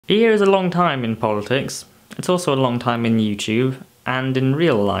A year is a long time in politics. It's also a long time in YouTube and in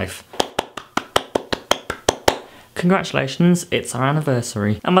real life. Congratulations, it's our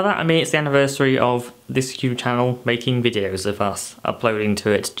anniversary. And by that I mean it's the anniversary of this YouTube channel making videos of us, uploading to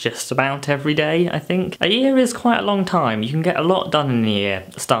it just about every day, I think. A year is quite a long time. You can get a lot done in a year.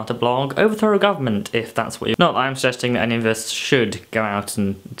 Start a blog, overthrow a government if that's what you're— Not that I'm suggesting that any of us should go out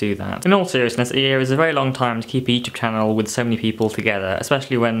and do that. In all seriousness, a year is a very long time to keep a YouTube channel with so many people together,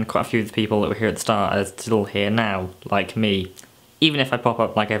 especially when quite a few of the people that were here at the start are still here now, like me. Even if I pop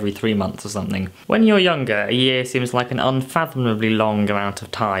up like every 3 months or something. When you're younger, a year seems like an unfathomably long amount of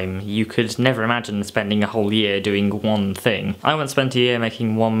time. You could never imagine spending a whole year doing one thing. I once spent a year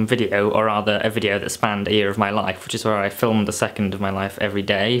making one video, or rather a video that spanned a year of my life, which is where I filmed a second of my life every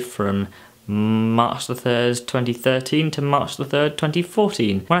day from March the 3rd, 2013 to March the 3rd,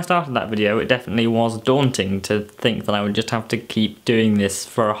 2014. When I started that video, it definitely was daunting to think that I would just have to keep doing this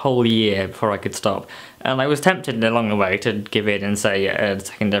for a whole year before I could stop. And I was tempted along the way to give in and say a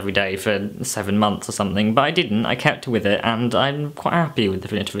second every day for 7 months or something, but I didn't. I kept with it, and I'm quite happy with the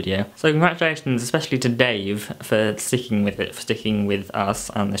finished video. So congratulations especially to Dave for sticking with it, for sticking with us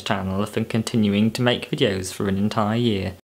and this channel, for continuing to make videos for an entire year.